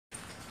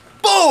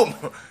Boom!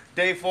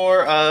 Day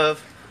 4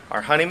 of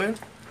our honeymoon.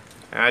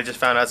 And I just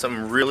found out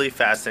something really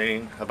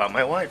fascinating about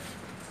my wife.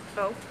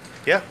 Oh?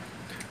 Yeah.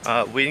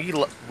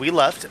 We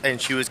left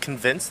and she was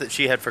convinced that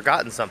she had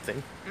forgotten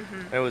something.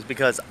 And it was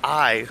because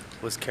I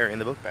was carrying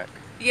the book bag.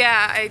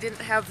 Yeah, I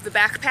didn't have the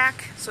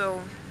backpack,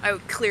 so I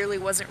clearly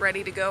wasn't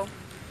ready to go.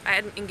 I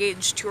hadn't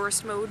engaged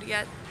tourist mode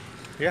yet.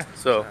 Yeah,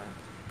 so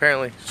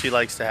apparently she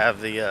likes to have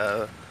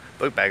the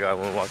book bag on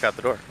when we walk out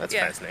the door. That's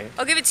fascinating.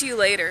 I'll give it to you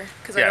later,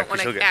 because I don't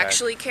want to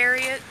actually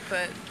carry it,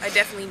 but I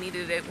definitely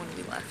needed it when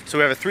we left. So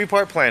we have a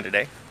 3-part plan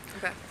today.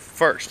 Okay.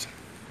 First,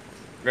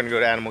 we're going to go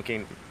to Animal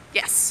Kingdom.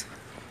 Yes.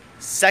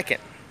 Second,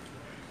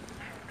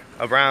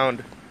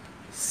 around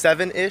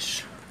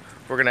 7-ish,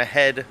 we're going to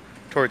head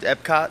towards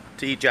Epcot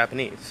to eat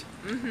Japanese.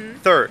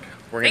 Third,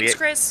 we're going to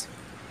Chris.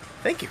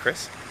 Thank you,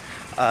 Chris.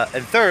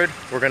 And third,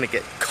 we're going to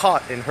get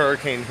caught in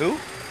Hurricane who?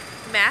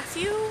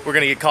 Matthew? We're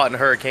going to get caught in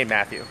Hurricane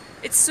Matthew.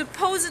 It's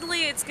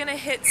supposedly it's going to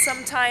hit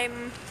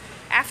sometime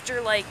after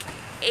like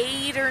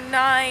 8 or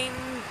 9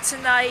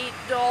 tonight,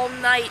 all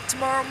night,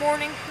 tomorrow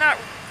morning. Not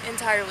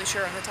entirely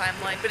sure on the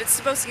timeline, but it's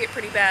supposed to get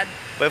pretty bad.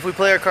 But if we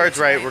play our cards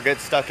right, we'll get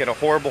stuck in a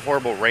horrible,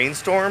 horrible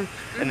rainstorm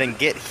and then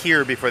get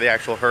here before the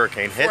actual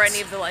hurricane hits. Before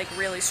any of the like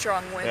really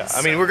strong winds. Yeah,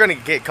 I mean, we're going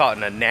to get caught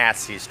in a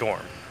nasty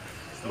storm.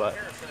 But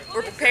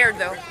we're prepared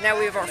though. Now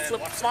we have our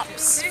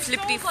flip-flops.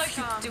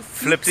 Flip-de-floops.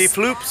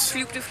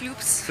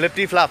 Flip-de-floops.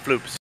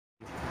 Flip-de-flop-floops.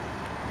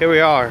 Here we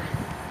are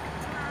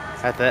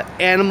at the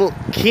Animal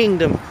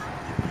Kingdom,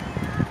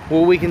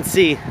 where we can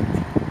see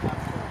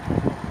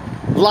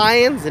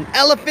lions and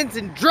elephants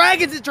and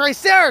dragons and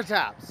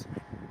triceratops.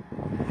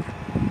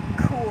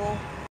 Cool.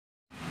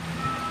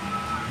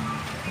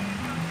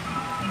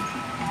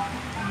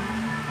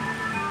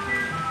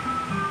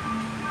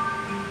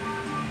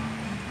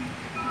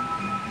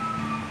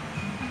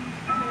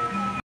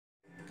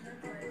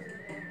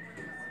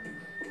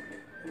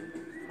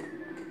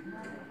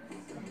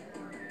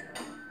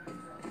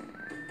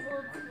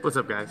 What's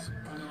up, guys?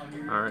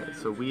 Alright,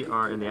 so we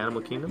are in the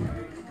Animal Kingdom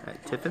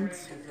at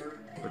Tiffin's,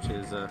 which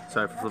is,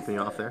 sorry for flipping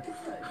you off there,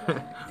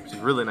 which is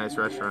a really nice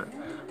restaurant.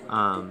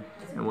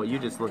 And what you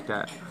just looked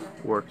at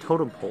were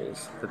totem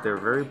poles that they're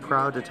very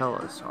proud to tell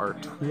us are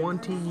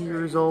 20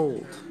 years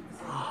old.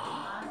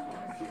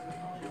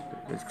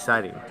 It's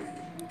exciting.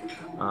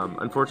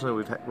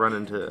 Unfortunately, we've run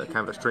into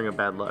kind of a string of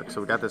bad luck.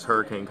 So we got this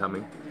hurricane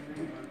coming,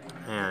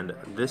 and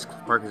this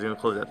park is going to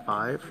close at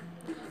 5.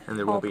 And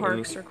there won't be any. All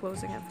parks are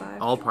closing at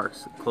 5. All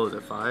parks close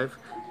at 5,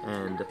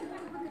 and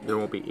there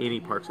won't be any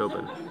parks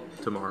open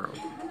tomorrow.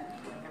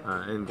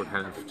 And we're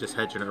kind of just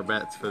hedging our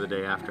bets for the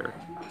day after.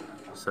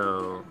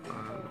 So,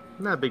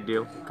 not a big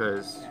deal,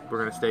 because we're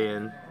going to stay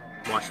in,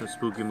 watch some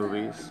spooky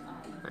movies,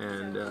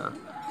 and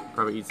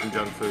probably eat some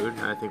junk food.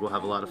 And I think we'll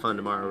have a lot of fun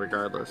tomorrow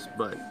regardless,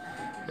 but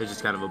it's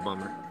just kind of a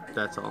bummer.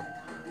 That's all.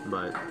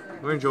 But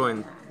we're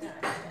enjoying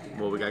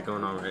what we got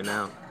going on right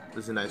now.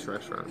 This is a nice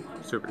restaurant.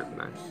 Super duper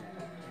nice.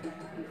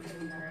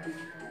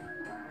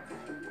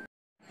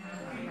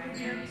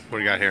 What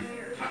do you got here?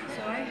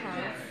 So I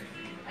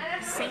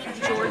have St.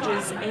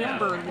 George's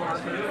Amber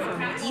Lager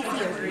from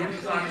Ethiopia,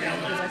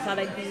 because I thought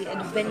I'd be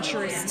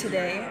adventurous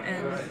today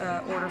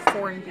and order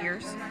foreign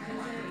beers.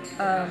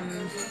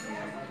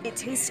 It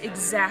tastes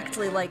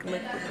exactly like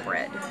liquid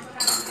bread.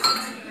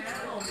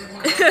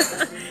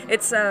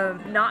 It's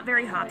not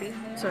very hoppy,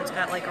 so it's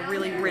got like a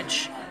really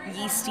rich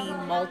yeasty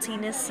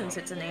maltiness since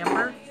it's an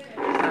amber.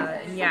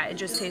 And yeah, it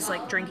just tastes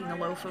like drinking a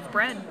loaf of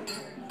bread.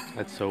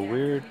 That's so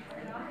weird.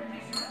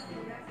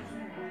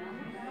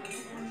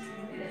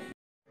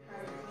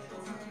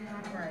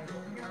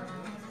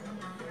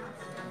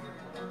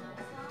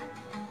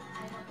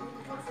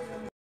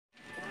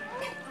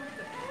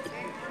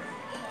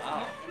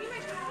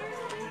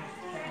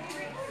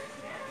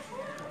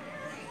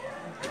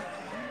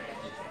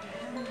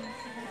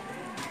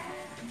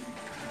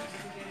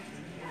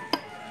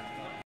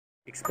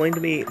 Explain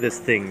to me this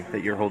thing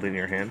that you're holding in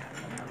your hand.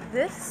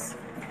 This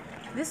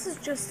is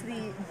just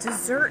the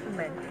dessert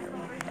menu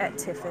at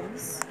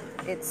Tiffin's.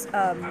 It's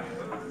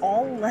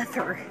all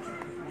leather,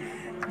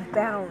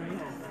 bound.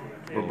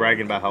 We're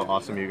bragging about how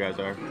awesome you guys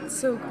are. It's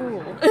so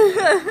cool.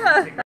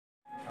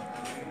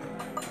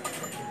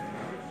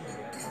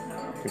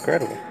 It's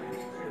incredible.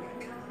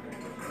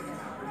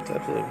 It's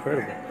absolutely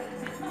incredible.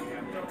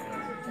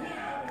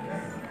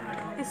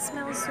 It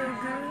smells so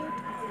good.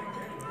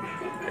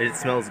 It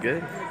smells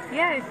good?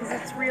 Yeah, because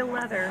it's real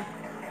leather.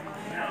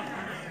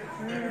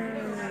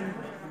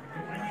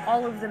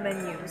 All of the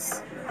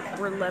menus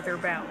were leather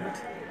bound.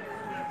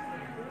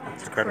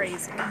 It's incredible.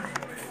 Crazy. We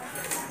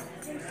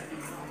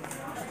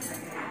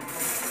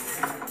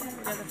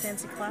got a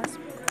fancy clasp.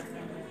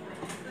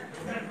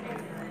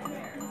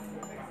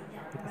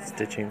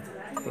 Stitching.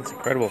 That's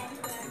incredible.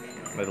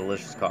 My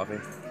delicious coffee.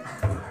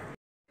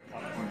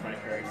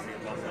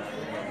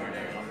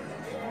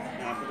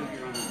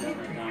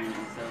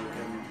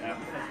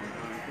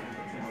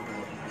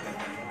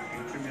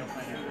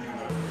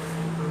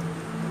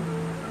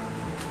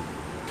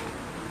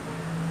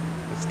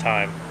 It's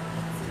time.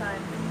 It's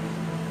time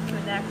to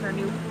enact our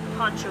new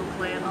poncho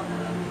plan.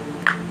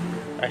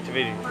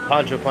 Activity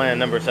poncho plan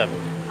number 7.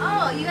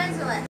 Oh, you guys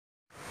are like.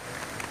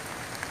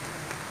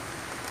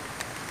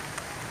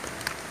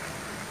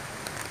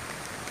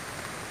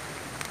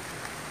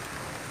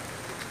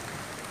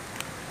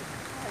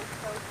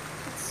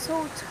 It's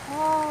so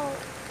tall.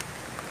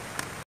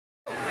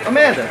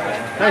 Amanda,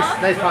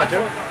 nice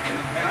poncho.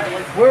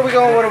 Where are we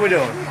going? What are we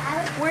doing?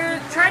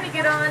 We're trying to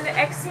get on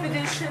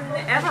Expedition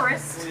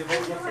Everest.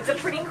 It's a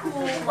pretty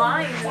cool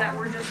line that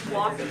we're just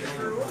walking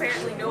through.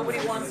 Apparently nobody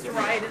wants to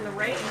ride in the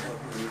rain.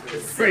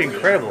 It's Pretty silly.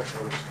 incredible.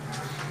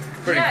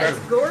 Pretty Yeah,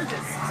 incredible. it's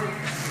gorgeous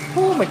to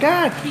Oh my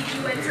God, keep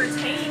you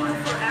entertained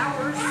for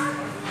hours.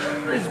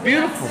 it's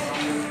beautiful.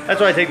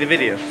 That's why I take the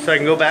video, so I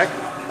can go back.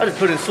 I'll just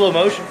put it in slow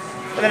motion,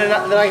 and then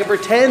I can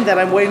pretend that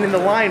I'm waiting in the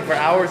line for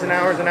hours and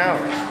hours and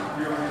hours.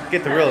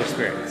 Get the real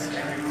experience.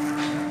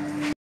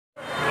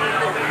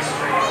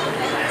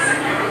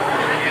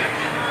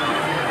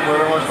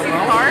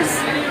 Cars?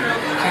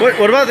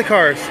 What about the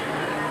cars?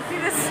 See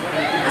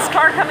this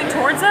car coming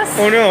towards us?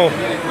 Oh no.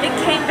 It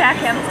came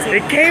back empty.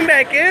 It came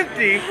back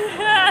empty.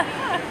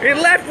 It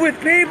left with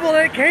people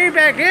and it came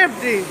back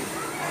empty.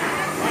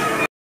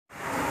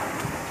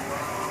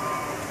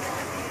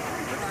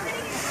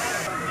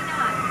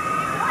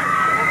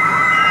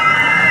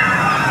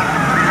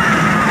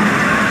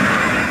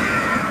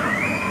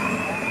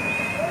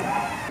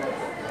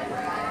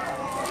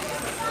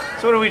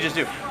 So what did we just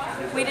do?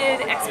 We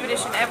did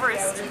Expedition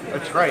Everest.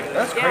 That's right.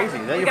 That's Yeah. crazy.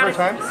 Is that We your first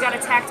time? We got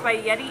attacked by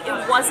a Yeti.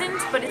 It wasn't,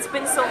 but it's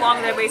been so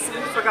long that I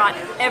basically forgot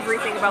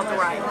everything about the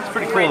ride. It's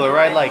pretty cool. The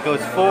ride like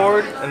goes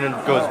forward and then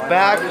goes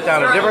back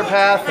down a different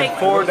path and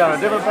forward down a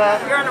different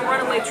path. You're on a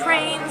runaway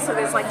train, so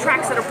there's like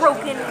tracks that are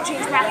broken. You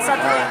change paths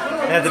suddenly.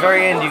 And at the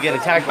very end, you get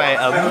attacked by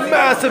a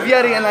massive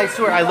Yeti, and I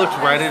swear I looked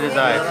right at his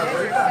eyes.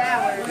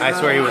 I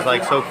swear he was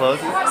like so close.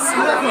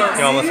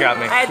 He almost got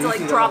me. I had to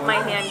like drop my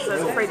hand because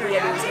I was afraid the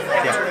Yeti was going to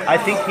capture me. I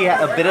think he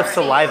had a bit of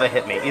saliva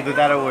hit me. Either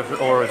that or it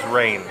was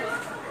rain.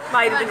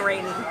 Might have been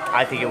raining.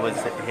 I think he was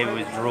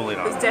drooling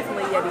It on was me.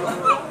 definitely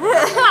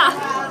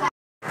Yeti.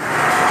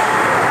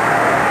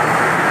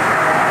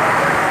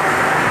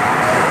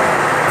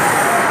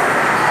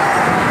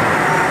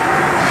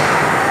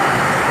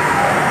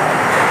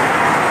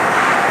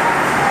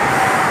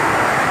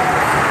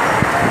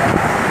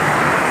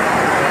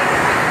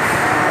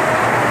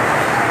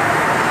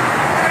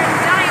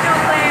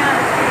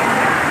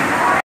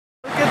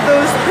 Look at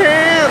those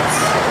pants!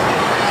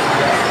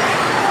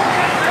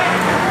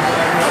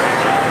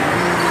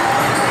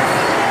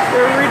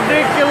 They're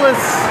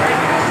ridiculous!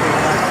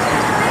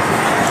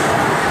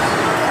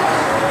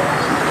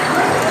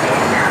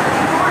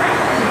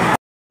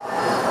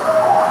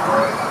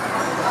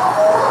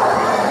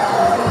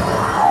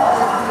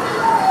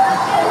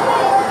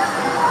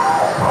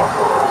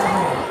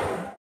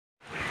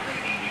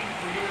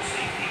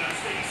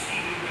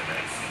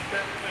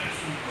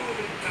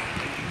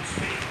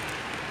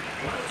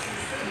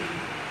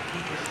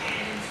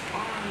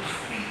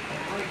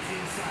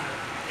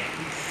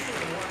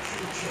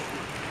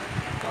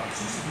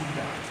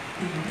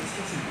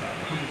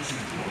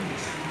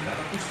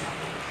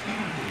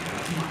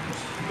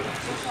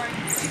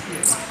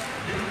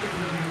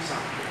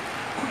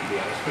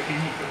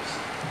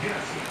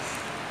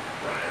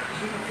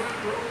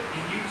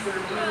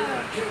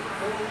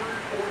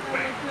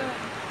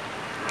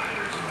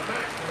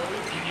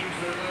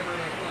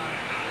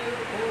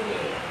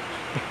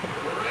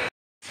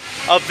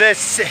 Of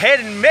this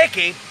hidden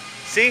Mickey,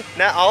 see,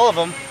 not all of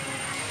them,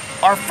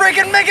 are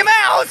freaking Mickey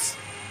Mouse!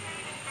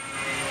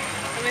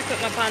 Let me put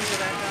my poncho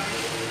back on.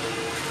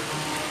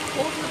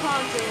 Hold the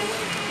poncho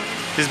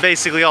away. This is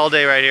basically all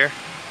day right here.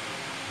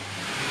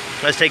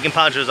 I was taking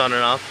ponchos on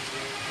and off.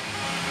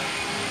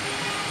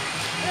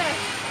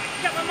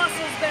 Got my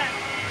muscles back.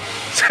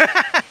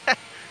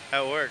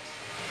 How it works.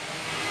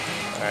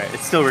 Alright,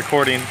 it's still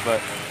recording, but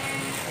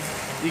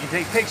you can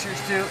take pictures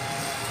too.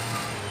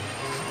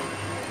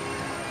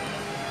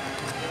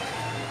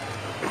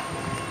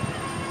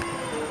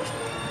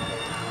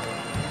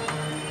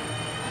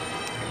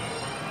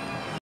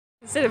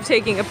 Instead of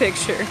taking a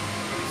picture,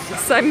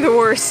 because I'm the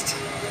worst.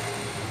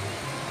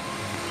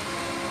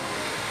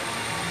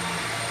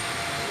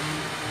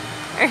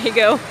 There you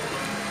go.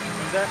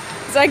 What's that?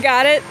 So I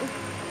got it.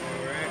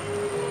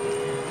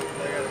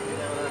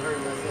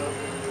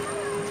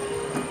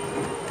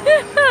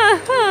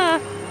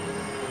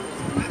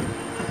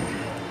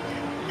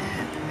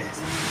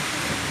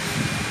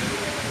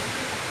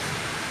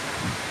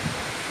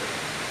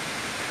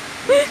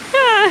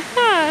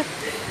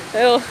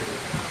 Oh.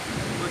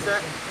 What's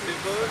that? Big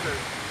pose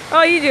or?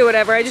 Oh, you do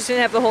whatever. I just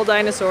didn't have the whole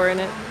dinosaur in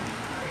it.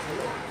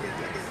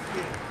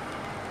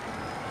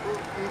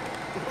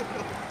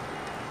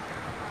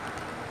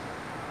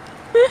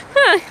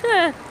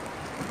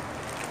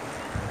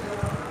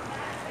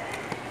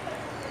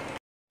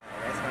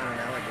 That's not an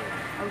alligator.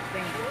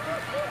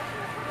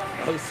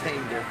 Oh,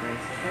 same difference.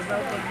 They're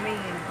both with me.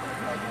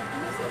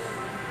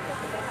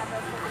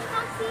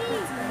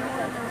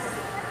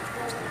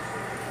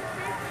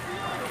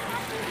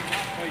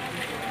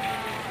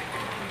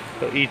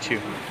 He'll eat you.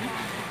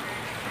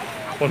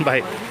 One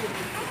bite.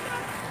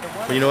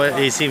 But you know what?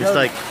 He seems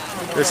like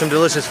there's some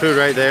delicious food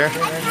right there,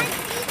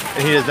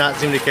 and he does not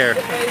seem to care.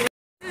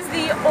 This is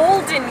the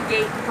Olden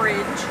Gate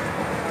Bridge.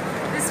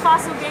 This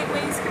fossil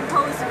gateway is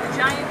composed of the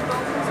giant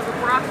bones of a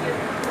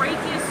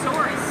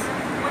Brachiosaurus,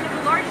 one of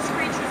the largest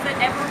creatures that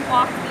ever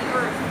walked the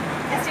earth.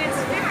 It stands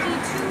 52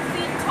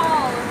 feet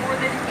tall and more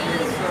than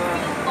 80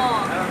 feet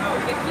long.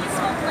 A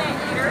peaceful plant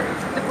eater,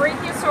 the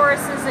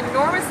Brachiosaurus's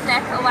enormous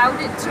neck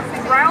allowed it to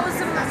browse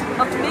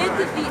amid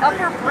the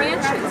upper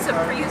branches of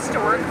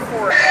prehistoric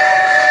forests.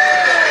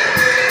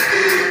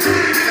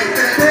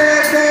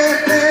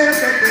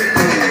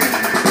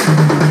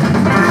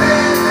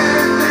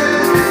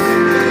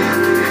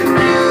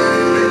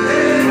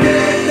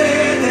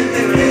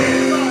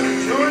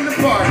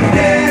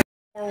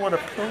 Or what a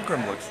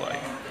pilgrim looks like.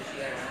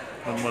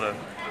 And what a...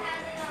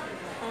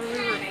 Are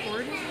we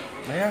recording?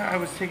 Yeah, I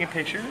was taking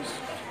pictures.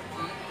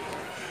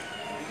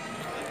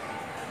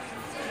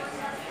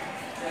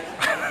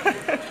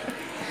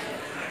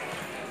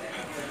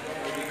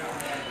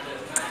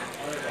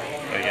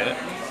 Did I get it?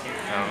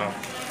 I don't know.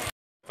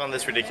 I found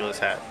this ridiculous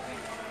hat.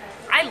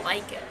 I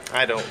like it.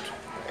 I don't.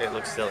 It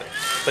looks silly.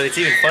 But it's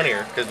even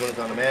funnier because when it's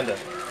on Amanda.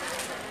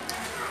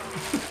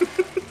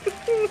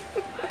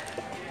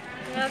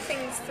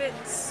 Nothing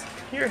fits.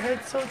 Your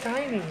head's so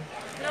tiny.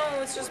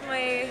 No, it's just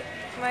my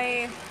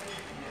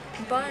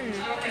bun.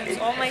 It's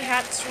all my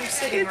hats from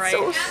sitting right.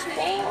 It's so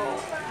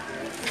small.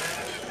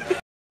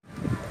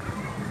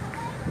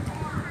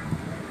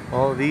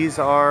 Well, these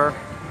are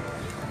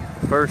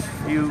first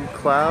few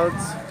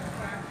clouds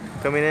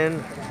coming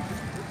in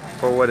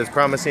for what is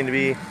promising to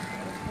be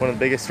one of the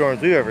biggest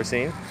storms we've ever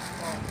seen.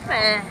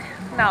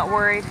 Not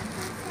worried.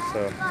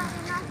 So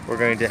we're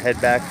going to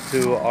head back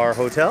to our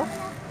hotel,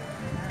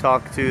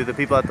 talk to the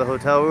people at the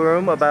hotel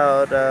room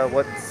about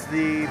what's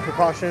the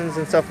precautions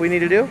and stuff we need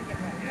to do.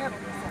 Yep.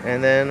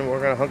 And then we're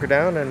going to hunker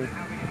down and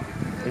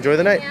enjoy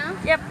the night. Yeah.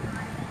 Yep.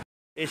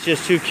 It's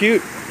just too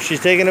cute. She's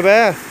taking a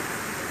bath.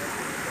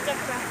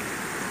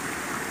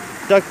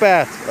 Duck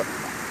bath.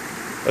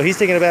 Oh, he's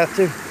taking a bath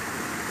too.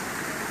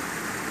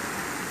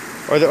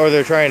 Or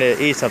they're trying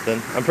to eat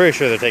something. I'm pretty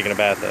sure they're taking a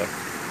bath though.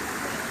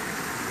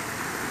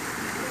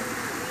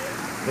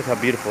 Look how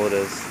beautiful it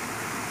is.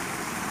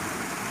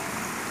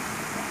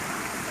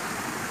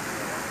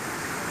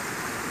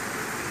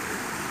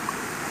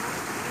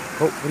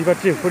 Oh, what are you about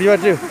to do? What are you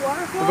about to do? What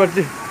are you about to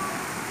do?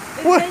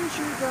 What?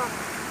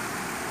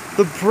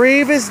 The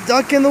bravest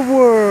duck in the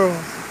world.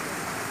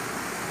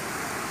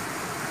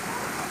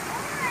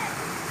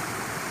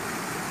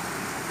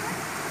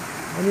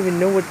 I don't even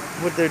know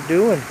what they're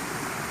doing.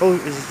 Oh,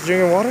 is it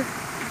drinking water?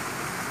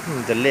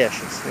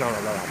 Delicious. No.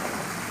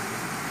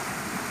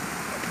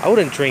 I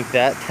wouldn't drink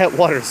that. That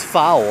water's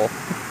foul.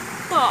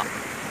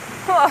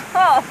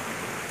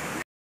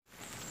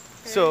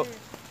 So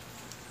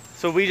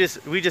we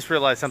just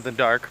realized something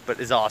dark, but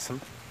is awesome.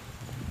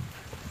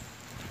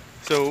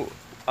 So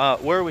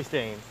where are we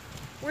staying?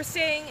 We're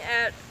staying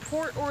at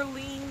Port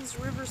Orleans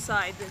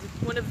Riverside,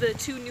 one of the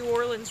 2 New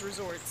Orleans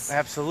resorts.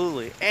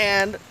 Absolutely.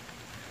 And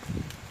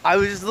I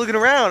was just looking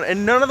around,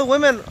 and none of the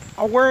women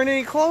are wearing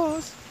any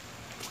clothes.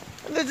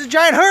 And there's a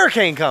giant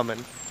hurricane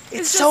coming.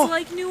 It's just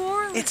like New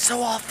Orleans. It's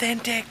so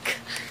authentic.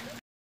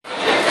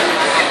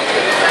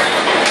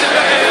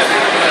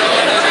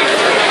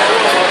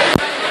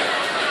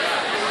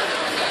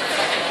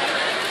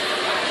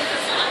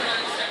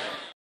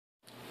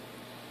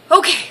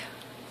 Okay,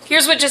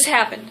 here's what just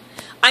happened.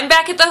 I'm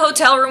back at the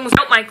hotel room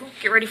without Michael.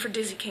 Get ready for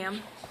Dizzy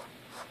Cam.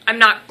 I'm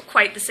not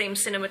quite the same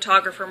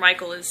cinematographer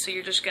Michael is, so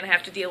you're just going to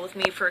have to deal with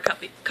me for a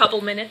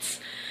couple minutes.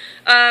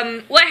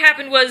 What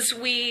happened was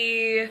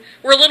we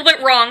were a little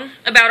bit wrong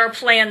about our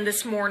plan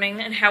this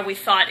morning and how we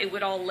thought it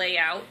would all lay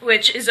out,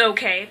 which is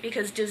okay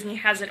because Disney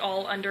has it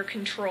all under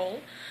control.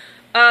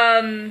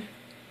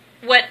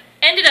 What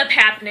ended up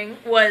happening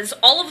was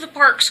all of the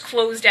parks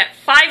closed at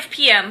 5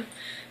 p.m.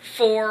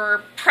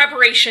 for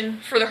preparation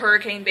for the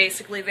hurricane,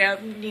 basically. They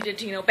needed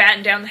to,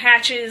 batten down the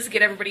hatches,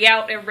 get everybody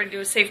out, everybody to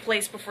a safe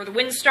place before the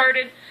wind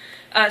started.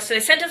 So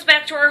they sent us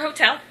back to our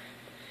hotel.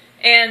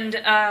 And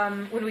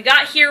when we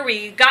got here,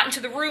 we got into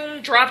the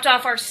room, dropped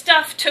off our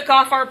stuff, took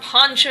off our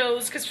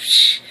ponchos,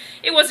 because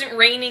it wasn't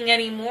raining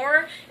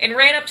anymore, and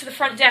ran up to the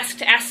front desk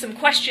to ask some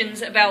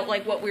questions about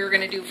what we were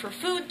going to do for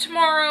food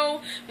tomorrow,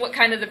 what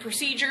kind of the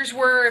procedures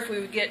were, if we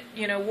would get,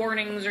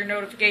 warnings or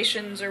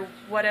notifications or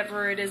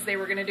whatever it is they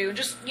were going to do,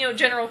 just,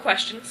 general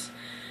questions.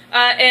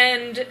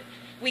 And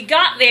we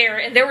got there,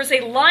 and there was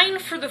a line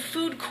for the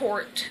food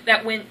court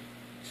that went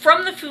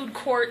from the food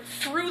court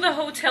through the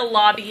hotel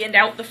lobby and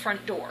out the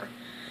front door.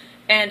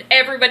 And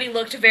everybody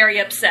looked very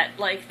upset,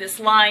 like this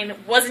line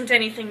wasn't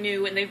anything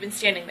new and they've been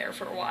standing there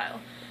for a while.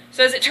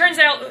 So as it turns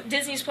out,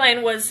 Disney's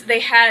plan was they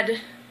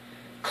had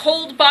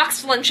cold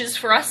boxed lunches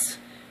for us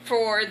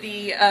for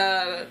the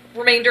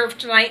remainder of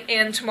tonight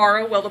and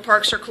tomorrow while the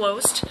parks are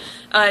closed.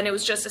 And it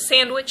was just a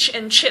sandwich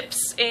and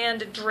chips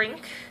and a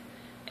drink,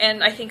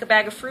 and I think a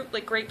bag of fruit,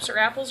 like grapes or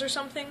apples or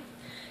something.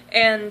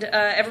 and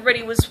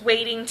everybody was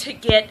waiting to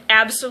get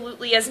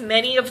absolutely as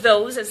many of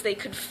those as they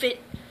could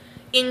fit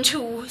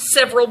into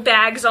several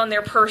bags on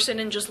their person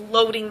and just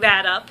loading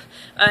that up,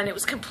 and it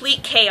was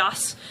complete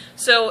chaos.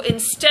 So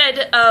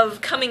instead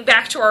of coming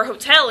back to our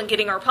hotel and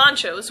getting our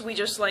ponchos, we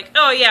just like,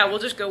 oh yeah, we'll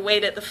just go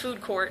wait at the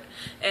food court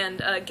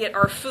and get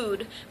our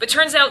food. But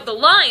turns out the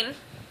line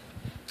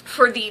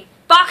for the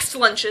boxed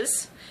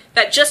lunches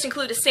that just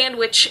include a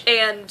sandwich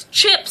and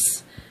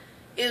chips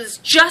is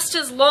just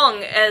as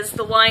long as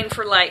the line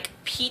for like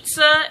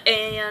pizza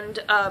and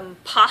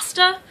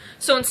pasta.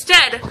 So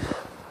instead,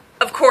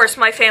 of course,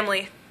 my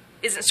family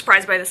isn't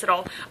surprised by this at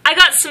all. I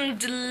got some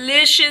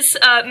delicious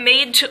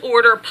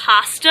made-to-order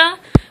pasta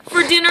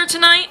for dinner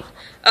tonight.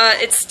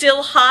 It's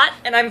still hot,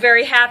 and I'm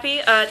very happy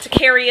to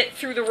carry it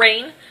through the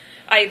rain.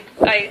 I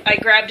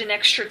grabbed an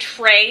extra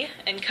tray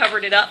and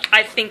covered it up.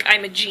 I think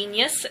I'm a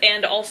genius,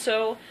 and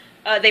also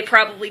they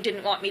probably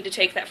didn't want me to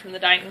take that from the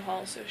dining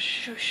hall, so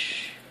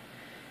shush.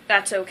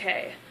 That's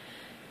okay.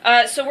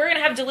 So we're going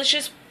to have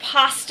delicious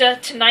pasta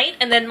tonight,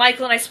 and then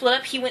Michael and I split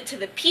up. He went to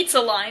the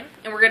pizza line,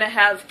 and we're going to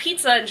have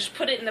pizza and just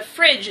put it in the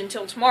fridge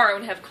until tomorrow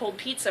and have cold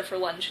pizza for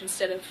lunch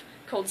instead of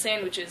cold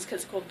sandwiches,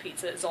 because cold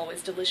pizza is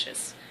always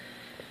delicious.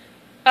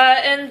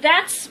 And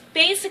that's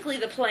basically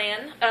the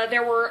plan.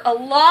 There were a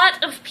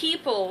lot of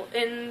people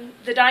in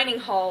the dining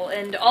hall,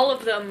 and all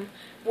of them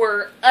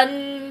were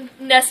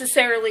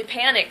unnecessarily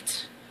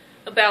panicked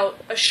about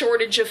a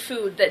shortage of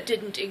food that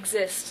didn't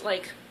exist.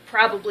 Like,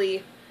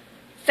 probably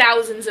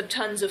thousands of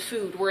tons of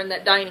food were in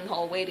that dining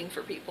hall waiting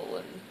for people,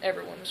 and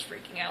everyone was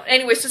freaking out.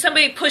 Anyway, so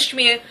somebody pushed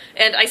me,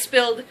 and I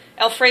spilled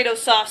Alfredo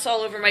sauce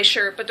all over my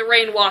shirt, but the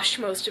rain washed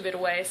most of it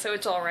away, so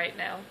it's all right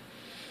now.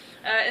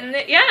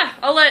 Yeah,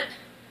 I'll let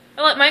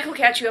Michael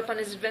catch you up on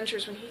his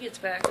adventures when he gets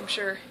back. I'm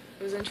sure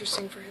it was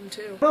interesting for him,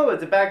 too. Oh,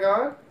 is it back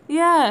on?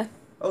 Yeah.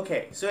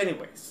 Okay, so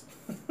anyways.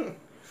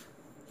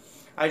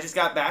 I just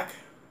got back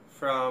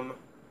from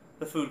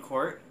the food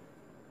court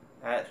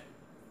at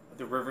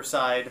the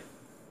Riverside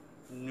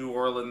New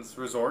Orleans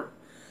resort.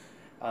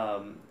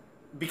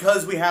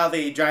 Because we have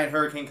a giant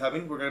hurricane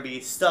coming, we're going to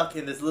be stuck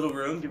in this little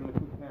room. Give me a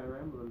quick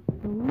panorama.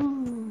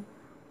 Ooh.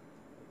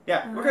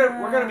 Yeah, we're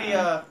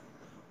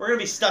gonna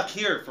be stuck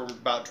here for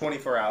about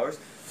 24 hours.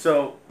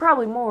 So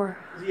probably more.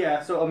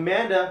 Yeah, so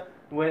Amanda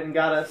went and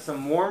got us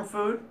some warm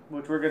food,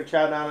 which we're gonna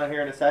chow down on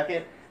here in a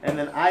second, and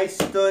then I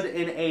stood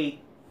in a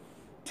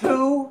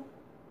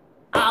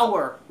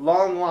 2-hour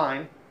long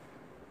line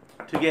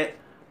to get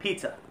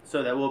pizza,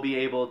 so that we'll be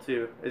able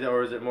to.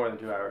 Or is it more than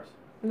 2 hours?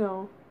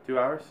 No. 2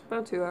 hours?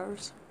 About 2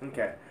 hours.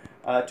 Okay.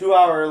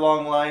 2-hour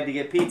long line to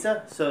get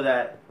pizza, so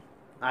that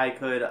I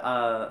could,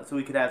 so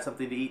we could have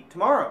something to eat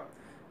tomorrow,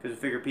 because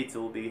we figure pizza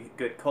will be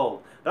good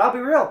cold. But I'll be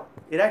real,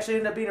 it actually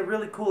ended up being a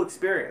really cool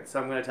experience, so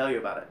I'm going to tell you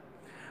about it.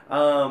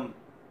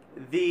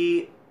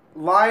 The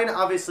line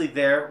obviously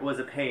there was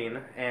a pain,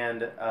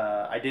 and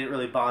I didn't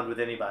really bond with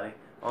anybody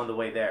on the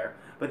way there.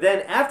 But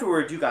then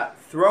afterwards, you got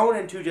thrown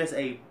into just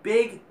a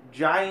big,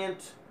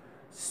 giant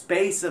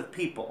space of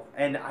people.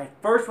 And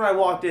first when I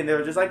walked in, they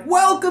were just like,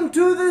 "Welcome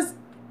to this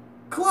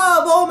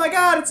club! Oh my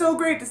God, it's so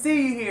great to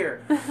see you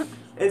here!"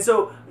 And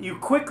so you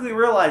quickly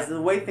realize that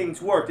the way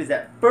things worked is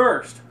that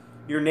first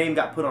your name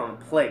got put on a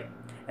plate,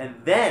 and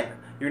then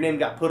your name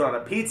got put on a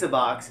pizza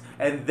box,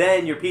 and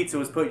then your pizza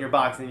was put in your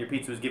box, and your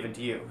pizza was given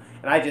to you.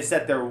 And I just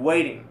sat there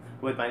waiting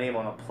with my name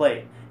on a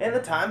plate. And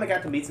at the time, I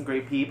got to meet some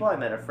great people. I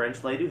met a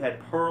French lady who had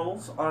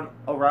pearls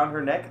around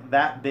her neck,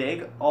 that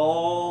big,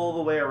 all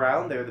the way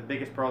around. They were the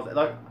biggest pearls,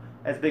 like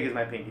as big as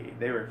my pinky.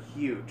 They were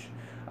huge.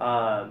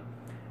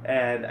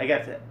 And I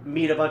got to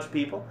meet a bunch of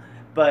people.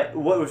 But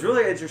what was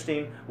really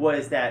interesting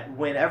was that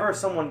whenever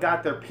someone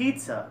got their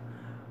pizza,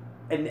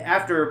 and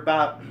after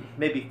about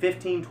maybe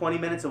 15, 20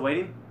 minutes of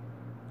waiting,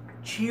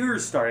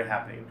 cheers started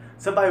happening.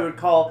 Somebody would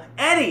call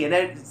Eddie, and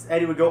then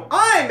Eddie would go,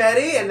 "I'm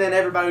Eddie," and then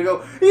everybody would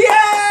go,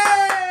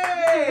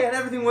 "Yay!" And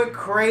everything went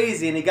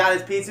crazy, and he got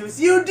his pizza. It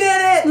was, "You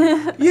did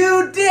it!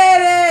 You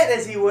did it!"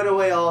 As he went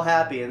away all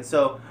happy. And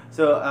so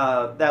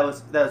that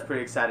was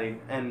pretty exciting.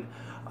 And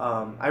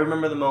I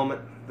remember the moment,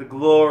 the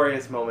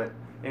glorious moment,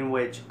 in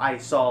which I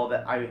saw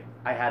that I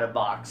had a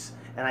box,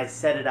 and I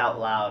said it out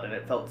loud, and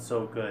it felt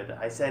so good.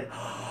 I said,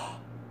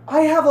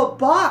 "I have a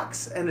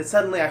box!" And then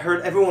suddenly I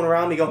heard everyone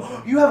around me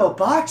go, "You have a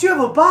box? You have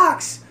a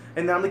box!"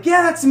 And then I'm like,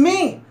 "Yeah, that's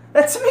me!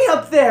 That's me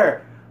up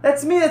there!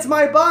 That's me, that's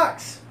my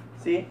box!"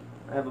 See?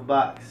 I have a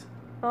box.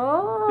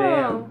 Oh.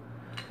 Bam.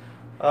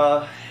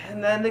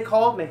 And then they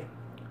called me,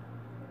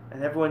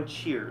 and everyone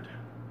cheered.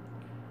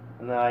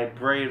 And then I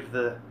braved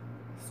the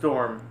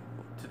storm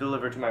to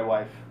deliver to my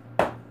wife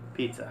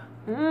pizza.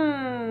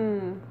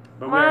 Mmm.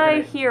 My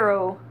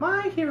hero.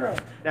 My hero.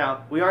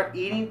 Now, we aren't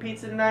eating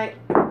pizza tonight,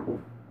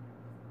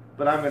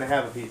 but I'm going to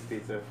have a piece of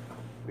pizza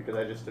because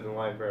I just stood in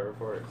line forever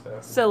for it. So.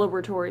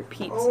 Celebratory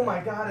pizza. Oh my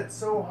God, it's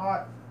so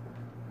hot.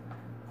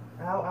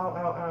 Ow, ow,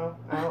 ow, ow,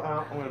 ow,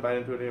 ow. I'm going to bite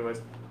into it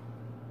anyways.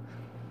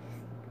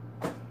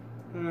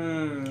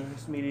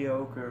 It's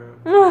mediocre.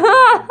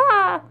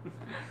 Alright.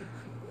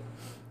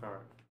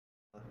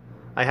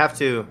 I have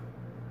to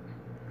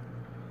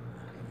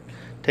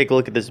take a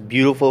look at this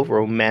beautiful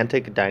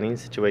romantic dining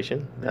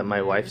situation that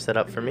my wife set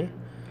up for me.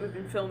 We've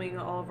been filming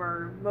all of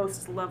our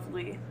most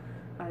lovely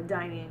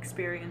dining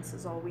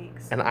experiences all week.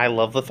 So. And I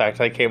love the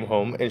fact I came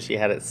home and she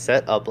had it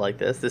set up like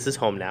this. This is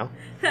home now.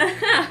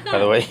 By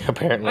the way,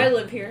 apparently. I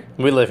live here.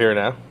 We live here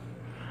now.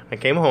 I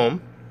came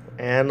home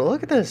and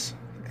look at this.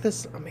 Look at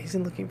this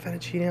amazing looking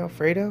fettuccine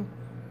Alfredo.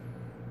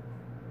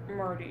 I'm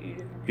already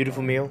eating.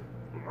 Beautiful meal.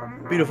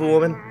 Beautiful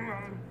woman.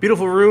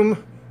 Beautiful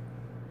room.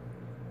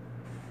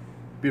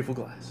 Beautiful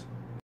glass.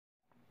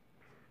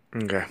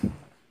 Okay.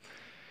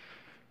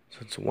 So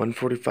it's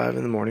 1:45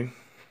 in the morning.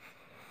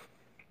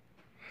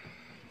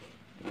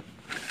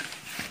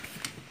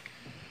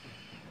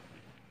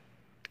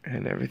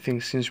 And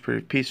everything seems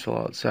pretty peaceful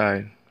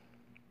outside.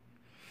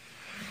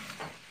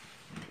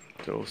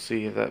 So we'll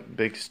see if that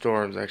big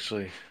storm's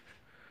actually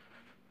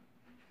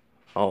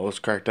all it's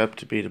cracked up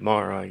to be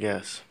tomorrow, I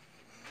guess.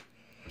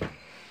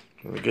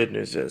 Well, the good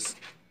news is,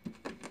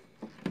 I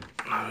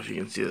don't know if you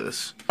can see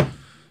this.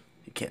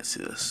 You can't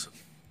see this.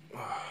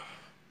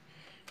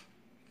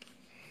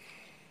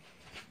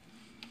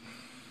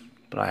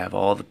 But I have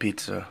all the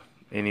pizza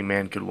any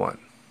man could want.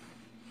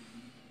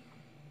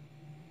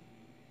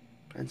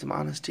 And some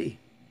honest tea.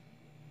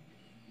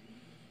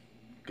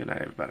 Good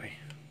night, everybody.